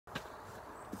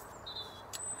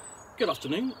Good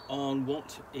afternoon on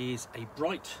what is a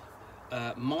bright,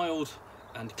 mild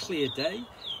and clear day.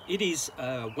 It is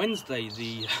Wednesday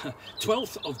the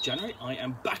 12th of January. I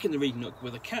am back in the reading nook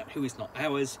with a cat who is not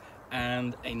ours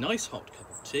and a nice hot cup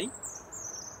of tea.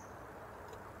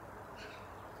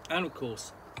 And of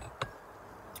course,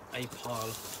 a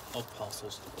pile of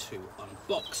parcels to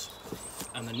unbox.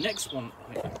 And the next one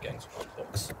I am going to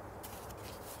unbox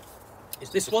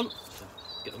is this one. So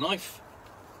get the knife.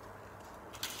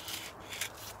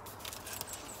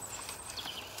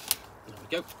 There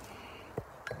we go.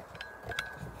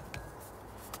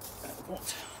 And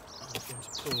what I'm going to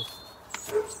pull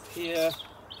out here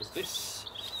is this.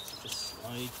 So just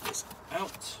slide this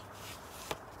out.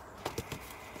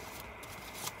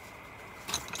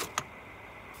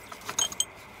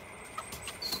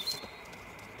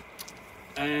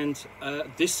 And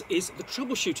this is the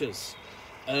Troubleshooters,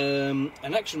 an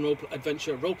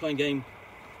action-adventure role-playing game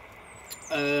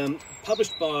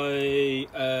published by,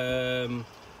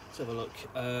 let's have a look,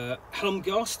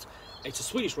 Helmgast. It's a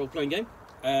Swedish role-playing game,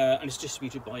 and it's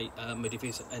distributed by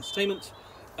Modiphius Entertainment.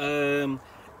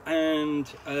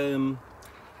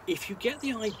 If you get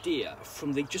the idea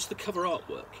from just the cover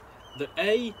artwork that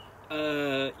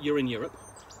you're in Europe,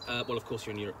 well, of course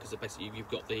you're in Europe because basically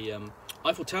you've got the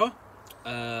Eiffel Tower.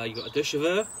 You've got a de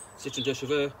Cheveux, Citroën de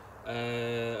Cheveux,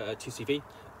 TCV,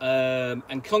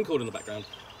 and Concorde in the background.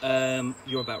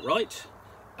 You're about right.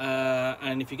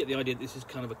 And if you get the idea that this is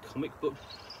kind of a comic book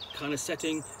kind of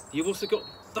setting, you've also got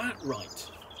that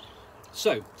right.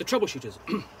 So, the Troubleshooters.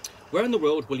 Where in the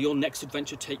world will your next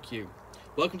adventure take you?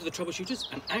 Welcome to the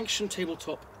Troubleshooters, an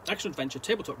action-adventure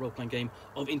tabletop role-playing game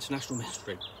of international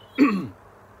mystery.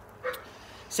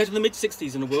 Set in the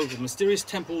mid-60s in a world with mysterious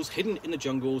temples hidden in the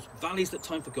jungles, valleys that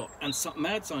time forgot, and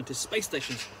mad scientists, space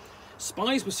stations,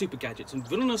 spies with super gadgets, and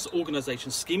villainous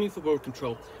organisations scheming for world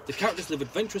control, the characters live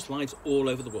adventurous lives all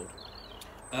over the world.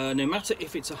 No matter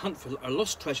if it's a hunt for a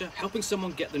lost treasure, helping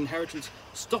someone get the inheritance,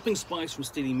 stopping spies from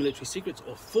stealing military secrets,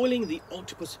 or foiling the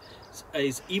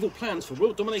octopus's evil plans for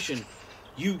world domination,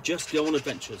 you just go on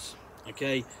adventures,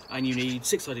 okay? And you need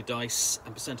 6-sided dice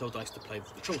and percentile dice to play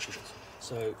with the Troubleshooters.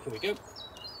 So here we go.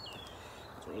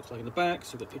 That's what it looks like in the back.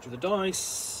 So you've got a picture of the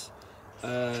dice,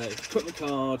 equipment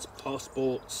cards,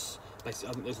 passports. Basically,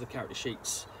 I think those are the character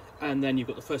sheets. And then you've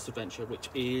got the first adventure, which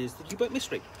is the U-boat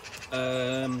mystery.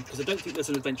 Because I don't think there's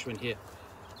an adventure in here.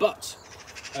 But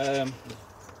take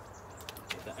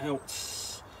that out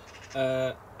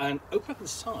and open up the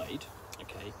side.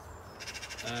 Okay.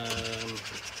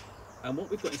 And what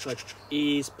we've got inside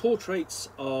is portraits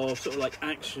of sort of like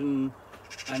action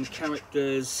and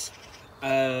characters.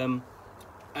 And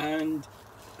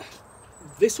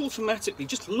this automatically,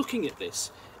 just looking at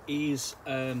this, is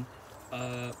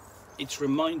it's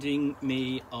reminding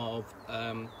me of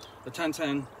the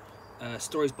Tintin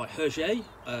stories by Hergé,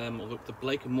 or the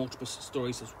Blake and Mortimer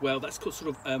stories as well. That's called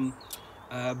sort of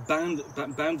bande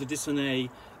de dessinée,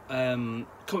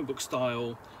 comic book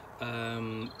style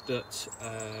that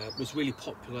was really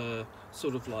popular,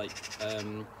 sort of like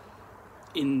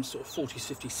in sort of 40s,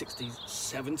 50s, 60s,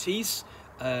 70s.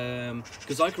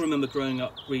 Because I can remember growing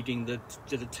up reading the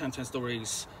Tintin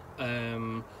stories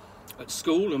at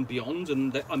school and beyond,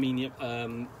 and I mean,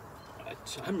 I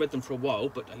haven't read them for a while,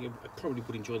 but I probably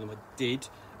would enjoy them if I did.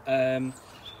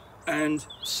 And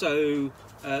so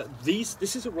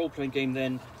this is a role-playing game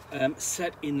then,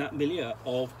 set in that milieu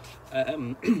of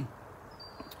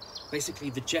basically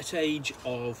the jet age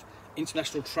of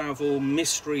international travel,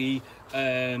 mystery,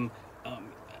 and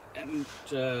as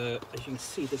you can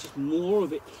see, there's just more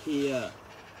of it here,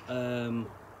 where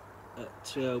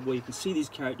you can see these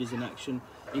characters in action,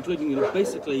 including, you know,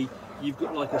 basically you've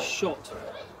got like a shot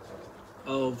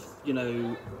of, you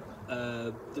know,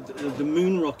 the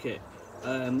moon rocket,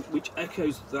 which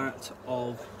echoes that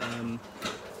of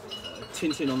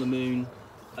Tintin on the moon.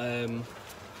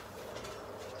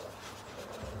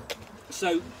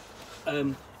 So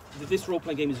this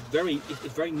role-playing game is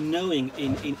very knowing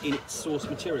in its source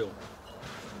material.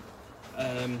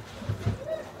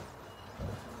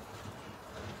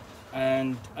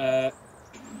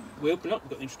 We open up, we've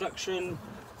got the introduction,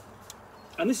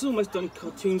 and this is almost done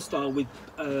cartoon style with,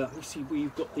 you see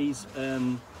we've got these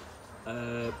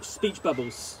speech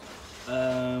bubbles,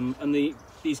 and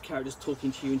these characters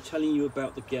talking to you and telling you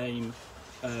about the game.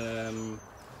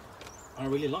 I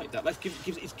really like that.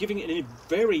 It's giving it a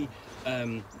very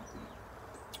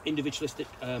individualistic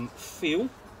feel,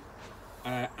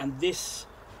 and this,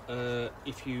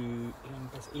 if you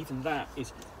even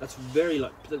that's very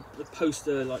like the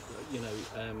poster, like, you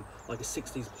know, like a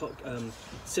 60s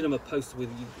cinema poster with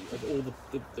all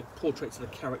the portraits of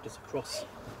the characters across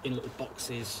in little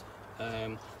boxes.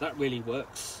 That really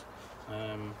works.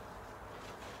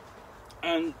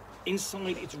 And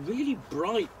inside it's really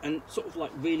bright and sort of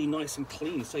like really nice and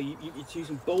clean, so it's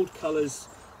using bold colours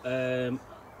and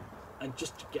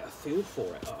just to get a feel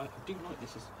for it. I do like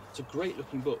this. It's a great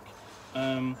looking book.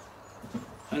 And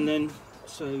then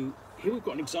so here we've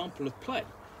got an example of play.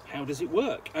 How does it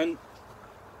work? And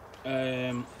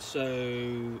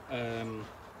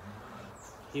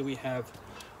here we have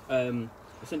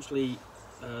essentially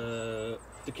the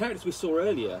characters we saw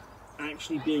earlier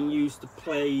actually being used to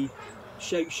play,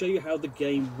 show you how the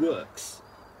game works.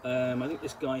 I think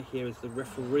this guy here is the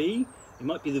referee. He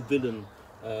might be the villain,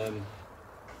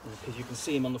 because you can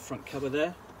see him on the front cover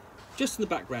there, just in the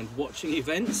background watching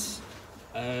events.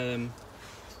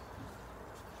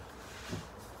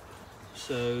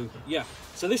 So yeah,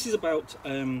 so this is about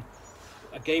a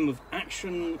game of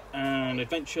action and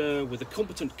adventure with a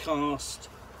competent cast.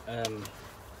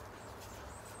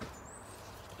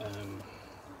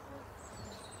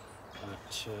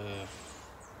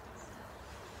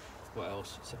 What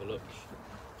else? Let's have a look.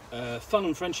 Fun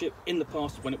and friendship in the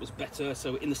past when it was better,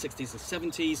 so in the 60s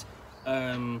and 70s,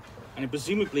 and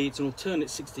presumably it's an alternate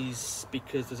 60s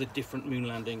because there's a different moon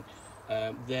landing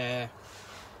there.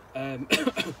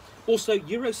 Also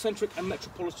Eurocentric and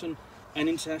metropolitan and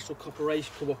international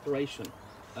cooperation,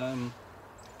 and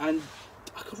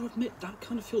I gotta admit that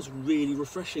kind of feels really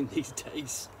refreshing these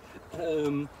days.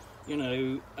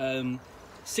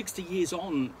 60 years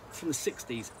on from the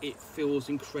 60s, it feels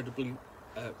incredibly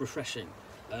refreshing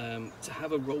to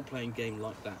have a role-playing game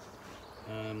like that.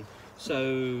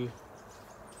 So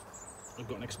I've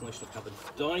got an explanation of how the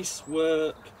dice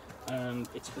work, and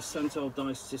it's a percentile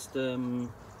dice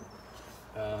system,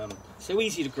 so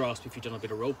easy to grasp if you've done a bit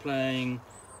of role-playing.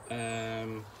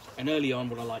 And early on,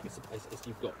 what I like is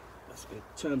you've got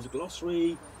terms of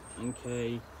glossary.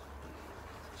 Okay,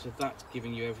 so that's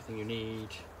giving you everything you need.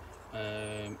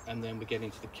 And then we get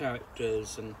into the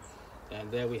characters, and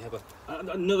there we have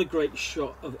another great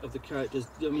shot of the characters.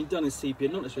 I mean, done in sepia,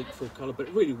 not necessarily full colour, but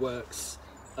it really works.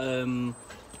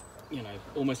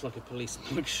 Almost like a police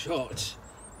mug shot.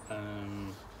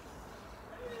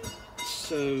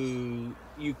 So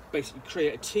you basically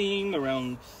create a team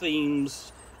around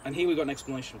themes, and here we've got an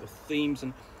explanation of the themes.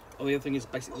 And the other thing is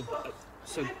basically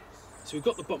so we've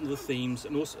got the bottom of the themes,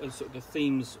 and also sort of the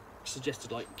themes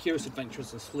suggested like curious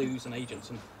adventures and sleuths and agents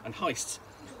and heists.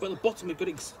 But at the bottom we've got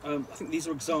I think these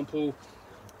are example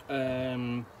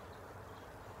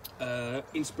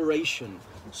inspiration.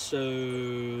 So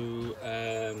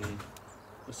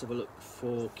let's have a look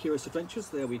for curious adventures.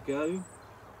 There we go.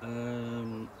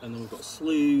 And then we've got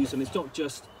sleuths, and it's not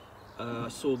just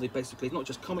basically it's not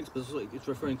just comics, but it's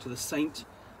referring to the Saint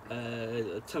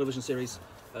television series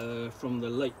from the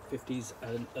late 50s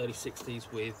and early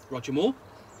 60s with Roger Moore.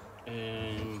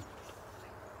 And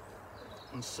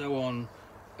so on,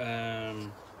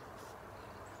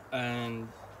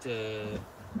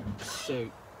 so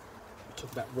we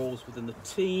talk about roles within the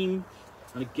team,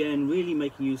 and again really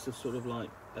making use of sort of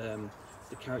like the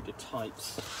character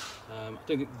types. I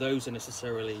don't think those are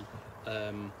necessarily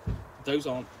those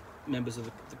aren't members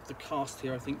of the cast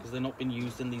here, I think, because they're not been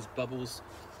used in these bubbles.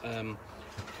 So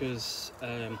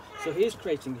here's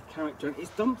creating a character, and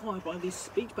it's done by these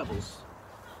speech bubbles.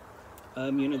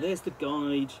 There's the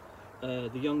guide,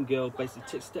 the young girl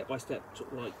basically step by step,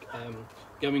 sort of like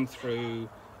going through,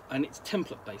 and it's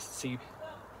template based. So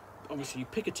you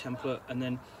pick a template and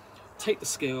then take the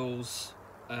skills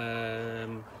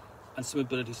and some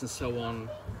abilities and so on.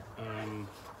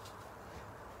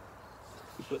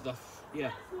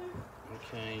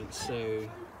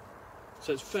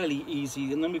 So it's fairly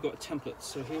easy, and then we've got a template.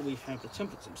 So here we have the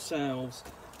templates themselves.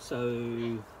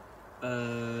 So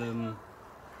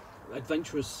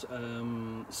adventurous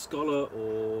scholar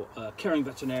or caring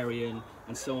veterinarian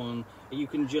and so on. You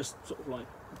can just sort of like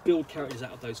build characters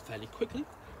out of those fairly quickly.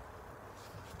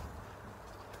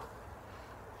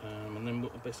 And then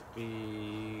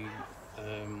basically,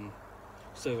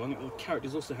 so I think the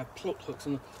characters also have plot hooks,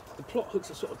 and the plot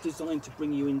hooks are sort of designed to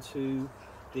bring you into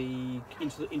the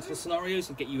scenarios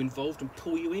and get you involved and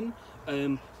pull you in.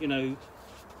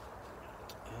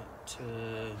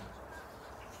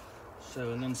 So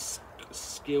and then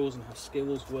skills and how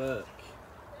skills work.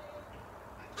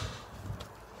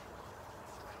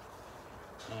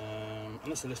 And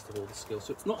that's a list of all the skills.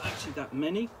 So it's not actually that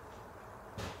many.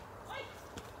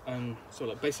 And so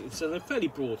like basically, so they're fairly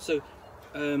broad. So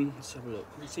let's have a look.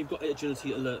 So you've got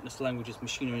agility, alertness, languages,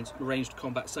 machinery, and ranged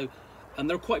combat. So and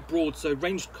they're quite broad. So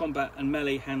ranged combat and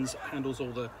melee handles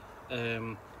all the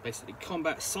basically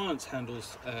combat. Science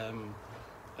handles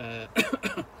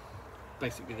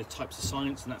basically the types of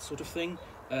science and that sort of thing.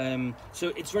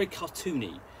 So it's very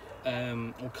cartoony,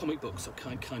 or comic books or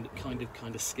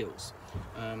kind of skills.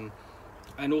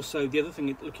 And also the other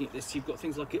thing, looking at this, you've got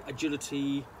things like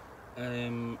agility,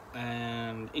 and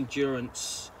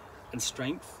endurance and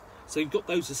strength. So you've got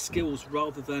those as skills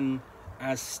rather than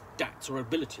as stats or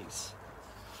abilities.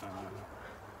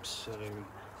 So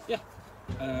yeah,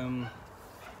 and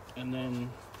then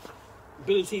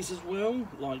abilities as well,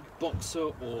 like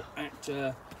boxer or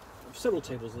actor. Several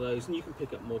tables of those, and you can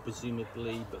pick up more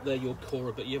presumably, but they're your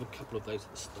core. But you have a couple of those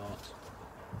at the start.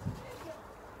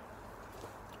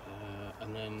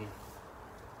 And then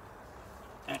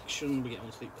action, we get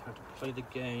on to how to play the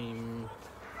game.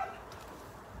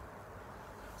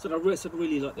 So I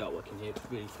really like the artwork in here. It's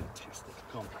really fantastic.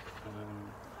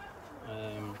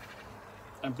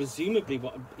 And presumably,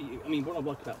 what I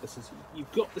like about this is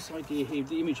you've got this idea here,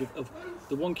 the image of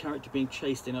the one character being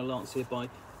chased in a Lancia by,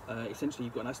 essentially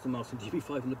you've got an Aston Martin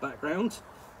DB5 in the background,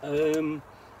 and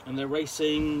they're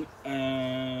racing,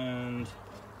 and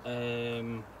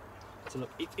so look,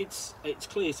 it's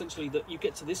clear essentially that you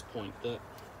get to this point that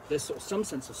there's sort of some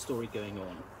sense of story going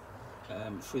on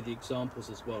through the examples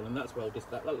as well, and that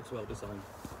looks well designed.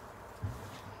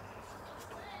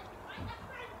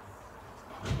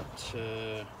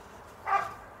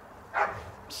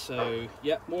 So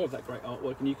yeah, more of that great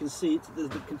artwork, and you can see there's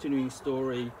the continuing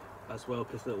story as well,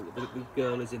 because the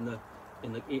girl is in the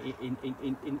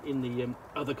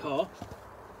other car.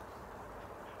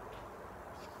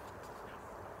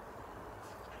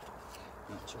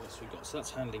 That's what else we got. So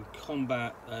that's handling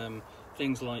combat,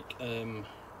 things like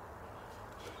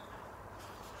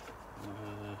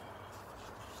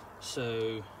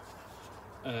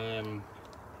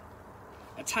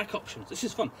attack options. This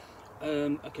is fun.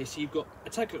 Okay, so you've got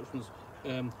attack options: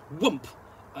 whoomp,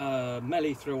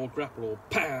 melee throw or grapple, or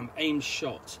bam, aim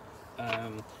shot.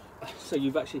 So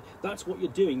you've actually, that's what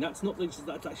you're doing. That's not,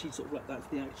 that's actually sort of like, that's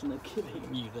the action they're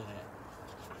giving you there.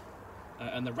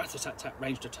 And the rat-a-tat-tat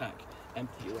ranged attack,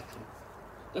 empty your weapon.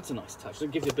 That's a nice touch. It'll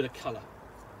give you a bit of colour.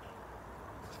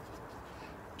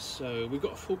 So we've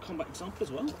got a full combat example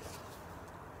as well.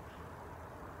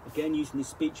 Again, using the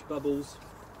speech bubbles.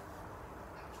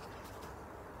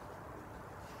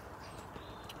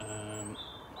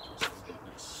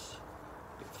 Let's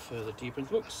get further deeper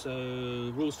into the book. So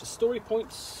rules for story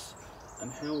points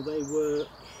and how they work.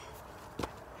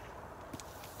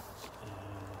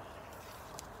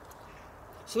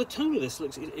 So the tone of this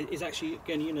is actually,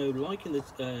 again, you know, like in the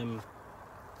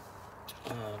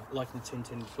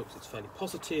Tintin books, it's fairly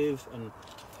positive and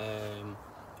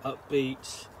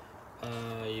upbeat.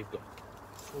 You've got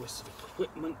voice of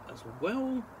equipment as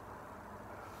well,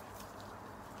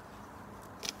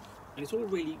 and it's all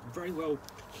really very well,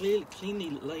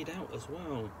 cleanly laid out as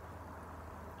well.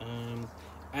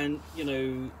 And you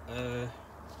know,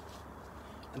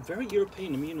 and very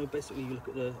European. I mean, you know, basically you look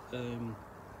at the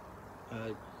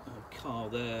car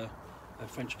there, a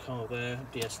French car there,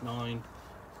 DS9.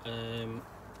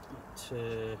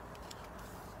 The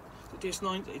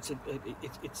DS9, it's in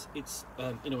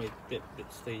a way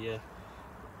it's the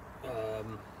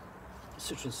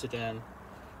Citroen sedan,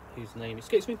 whose name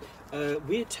escapes me.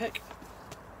 Weird tech.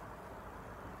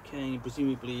 Okay,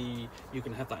 presumably you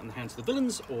can have that in the hands of the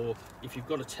villains, or if you've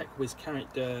got a tech whiz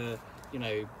character, you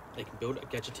know, they can build a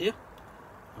gadgeteer.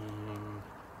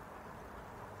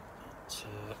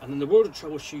 And then the world of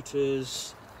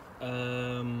Troubleshooters.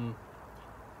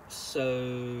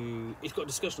 So it's got a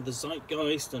discussion of the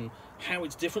zeitgeist and how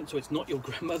it's different, so it's not your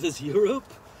grandmother's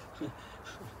Europe.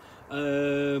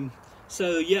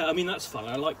 So yeah, I mean, that's fun.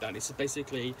 I like that. It's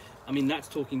basically, I mean, that's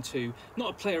talking to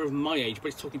not a player of my age, but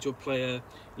it's talking to a player,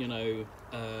 you know,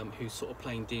 who's sort of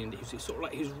playing D&D, who's sort of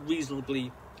like,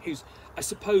 who's I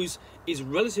suppose is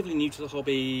relatively new to the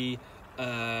hobby,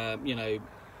 you know,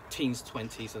 teens,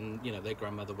 20s, and you know, their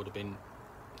grandmother would have been,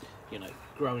 you know,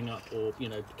 growing up, or you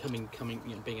know, coming,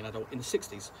 you know, being an adult in the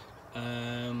 60s.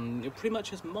 Pretty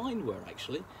much as mine were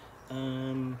actually.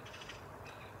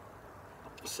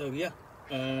 So yeah.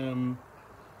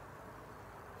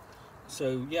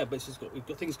 So yeah, but we've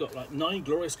got things got like 9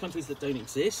 glorious countries that don't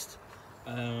exist.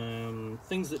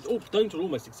 Things that don't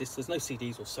almost exist. There's no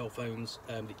CDs or cell phones.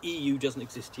 The EU doesn't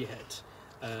exist yet.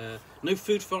 No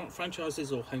food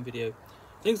franchises or home video.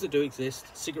 Things that do exist: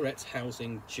 cigarettes,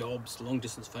 housing, jobs,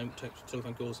 long-distance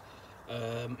telephone calls.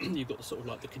 You've got the sort of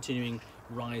like the continuing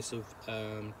rise of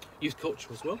youth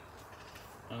culture as well.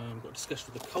 We've got a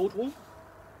discussion of the Cold War.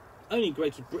 Only in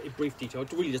great brief detail.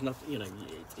 It really does nothing. You know,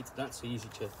 that's easy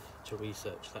to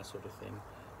research, that sort of thing.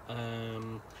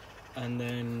 And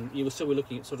then we're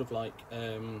looking at sort of like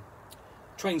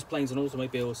trains, planes, and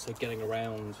automobiles, so getting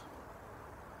around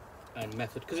and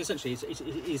method, because essentially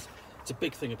it's a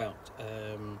big thing about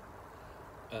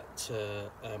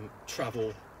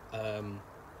travel.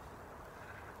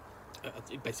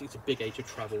 Basically, it's a big age of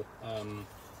travel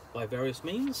by various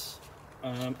means.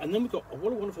 And then we've got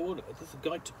what a wonderful order. There's a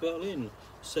guide to Berlin.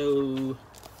 So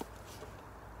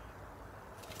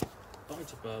guide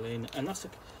to Berlin, and that's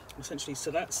essentially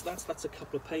that's a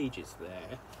couple of pages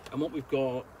there. And what we've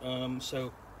got,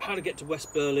 so how to get to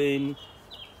West Berlin,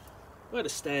 where to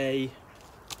stay.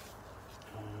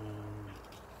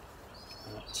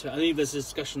 I think there's a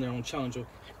discussion there on challenge of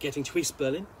getting to East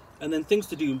Berlin, and then things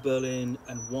to do in Berlin,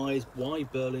 and why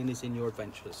Berlin is in your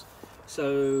adventures.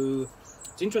 So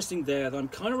it's interesting there that I'm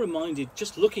kind of reminded,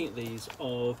 just looking at these,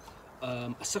 of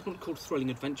a supplement called Thrilling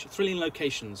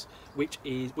Locations, which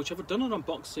I've done an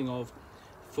unboxing of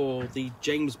for the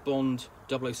James Bond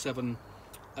 007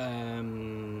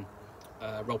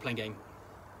 role-playing game.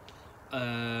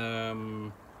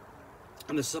 And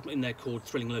there's something in there called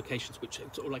Thrilling Locations, which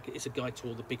sort of like it's a guide to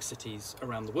all the big cities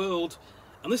around the world.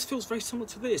 And this feels very similar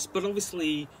to this, but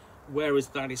obviously, whereas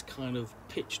that is kind of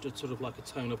pitched at sort of like a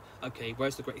tone of, okay,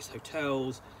 where's the greatest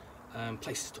hotels,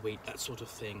 places to eat, that sort of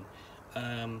thing.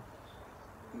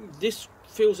 This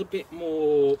feels a bit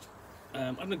more,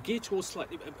 I don't know, geared towards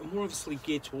slightly, more obviously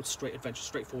geared towards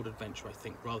straightforward adventure, I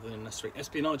think, rather than necessarily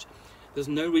espionage. There's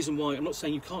no reason why, I'm not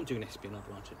saying you can't do an espionage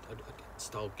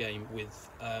style game with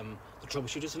the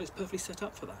Troubleshooters, and it's perfectly set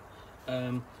up for that.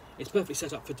 It's perfectly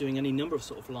set up for doing any number of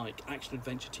sort of like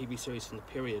action-adventure TV series from the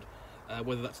period,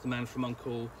 whether that's The Man from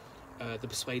U.N.C.L.E., The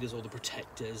Persuaders, or The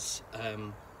Protectors,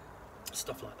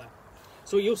 stuff like that.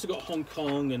 So you also got Hong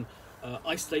Kong and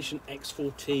Ice Station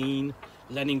X-14,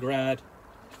 Leningrad,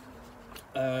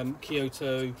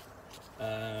 Kyoto,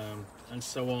 and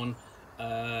so on.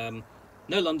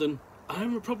 No London. I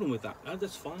don't have a problem with that.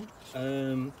 That's fine.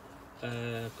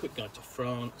 Quick guide to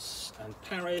France and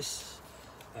Paris.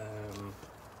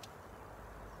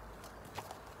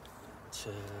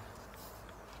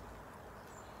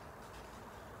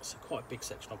 It's quite a big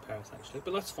section on Paris actually,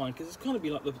 but that's fine because it's kind of be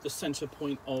like the centre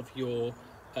point of your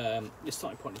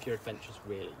starting point of your adventures,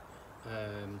 really.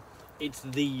 It's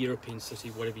the European city,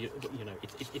 whatever you know.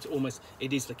 It's almost,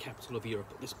 it is the capital of Europe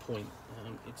at this point.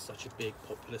 It's such a big,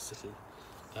 popular city.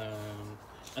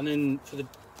 And then for the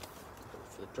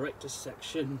director's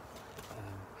section,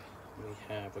 we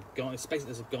have a guide. Basically,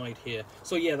 there's a guide here.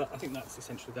 So yeah, I think that's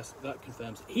essentially that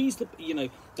confirms he's the, you know,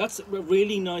 that's a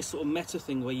really nice sort of meta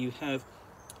thing where you have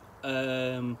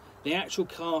the actual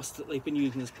cast that they've been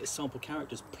using as sample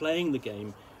characters playing the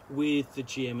game with the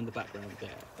GM in the background there.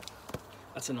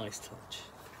 That's a nice touch.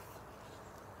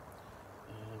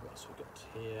 What else we got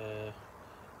here?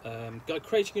 Guide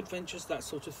creating adventures, that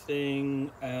sort of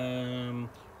thing,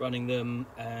 running them,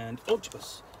 and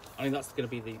Octopus. I think that's going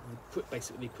to be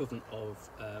basically the equivalent of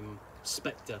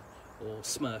Spectre or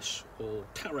Smersh or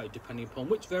Tarot, depending upon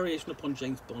which variation upon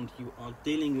James Bond you are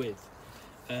dealing with.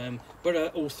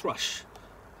 Or Thrush.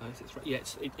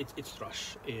 It's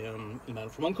Thrush in Man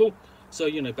from U.N.C.L.E. So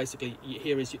you know, basically,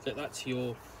 here is that's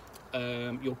your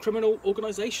criminal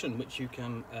organisation, which you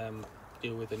can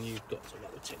deal with, and you've got sort of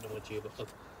like the technology of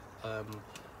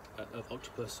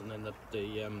Octopus, and then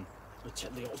the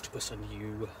Octopus and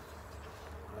you,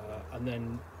 and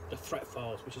then the threat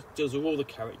files, which deals with all the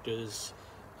characters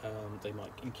they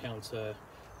might encounter,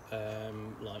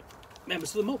 like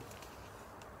members of the mob.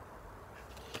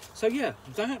 So yeah,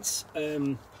 that's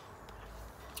the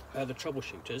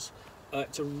Troubleshooters.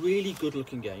 It's a really good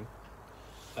looking game.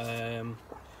 Oh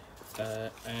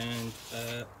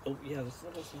yeah, the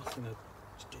last thing I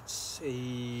did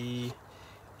see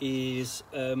is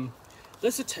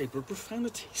there's a table of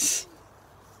profanities.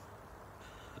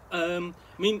 I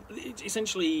mean, it's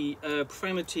essentially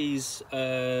profanities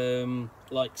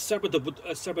like sabre de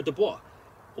bois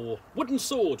or wooden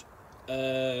sword.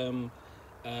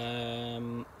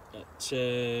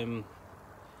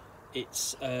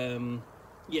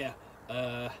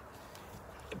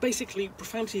 Basically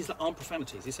profanities that aren't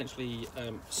profanities, essentially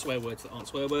swear words that aren't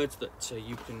swear words that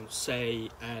you can say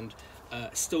and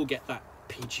still get that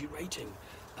PG rating.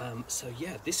 So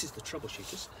yeah, this is the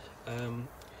Troubleshooters,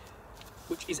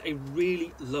 which is a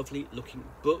really lovely looking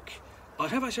book. I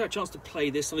have actually had a chance to play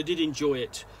this and I did enjoy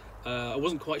it. I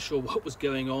wasn't quite sure what was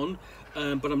going on,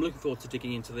 but I'm looking forward to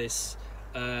digging into this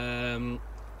and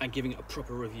giving it a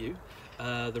proper review.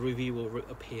 The review will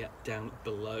appear down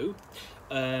below.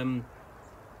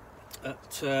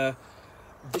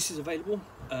 This is available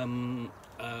to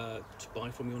buy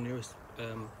from your nearest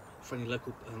friendly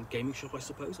local gaming shop, I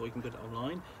suppose, or you can get it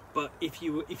online. But if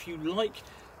you like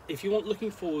if you're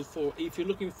looking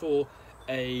for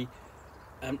an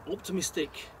optimistic,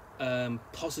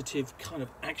 positive kind of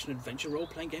action-adventure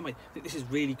role-playing game, I think this is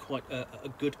really quite a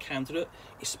good candidate,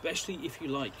 especially if you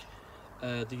like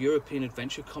the European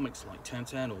adventure comics like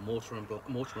Tintin or Mortimer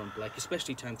and Blake,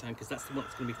 especially Tintin, because that's the one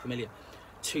that's going to be familiar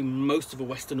to most of a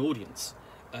Western audience.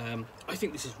 I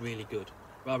think this is really good.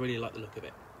 I really like the look of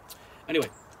it. Anyway,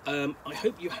 I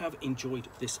hope you have enjoyed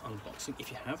this unboxing.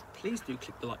 If you have, please do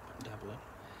click the like button down below.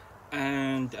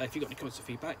 And if you've got any comments or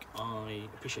feedback, I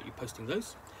appreciate you posting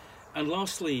those. And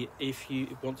lastly, if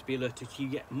you want to be alerted, you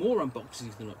get more unboxings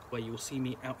of the Nook, where you will see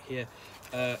me out here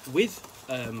with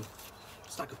a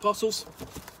stack of parcels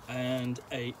and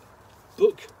a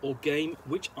book or game,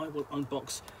 which I will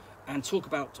unbox and talk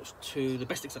about to the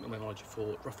best extent of my knowledge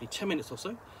for roughly 10 minutes or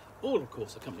so, all of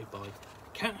course accompanied by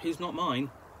a cat who's not mine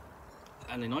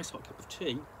and a nice hot cup of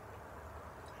tea.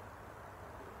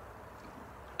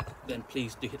 Then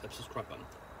please do hit that subscribe button.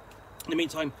 In the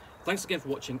meantime, thanks again for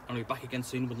watching, and I'll be back again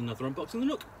soon with another unboxing of the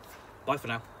Nook. Bye for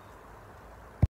now.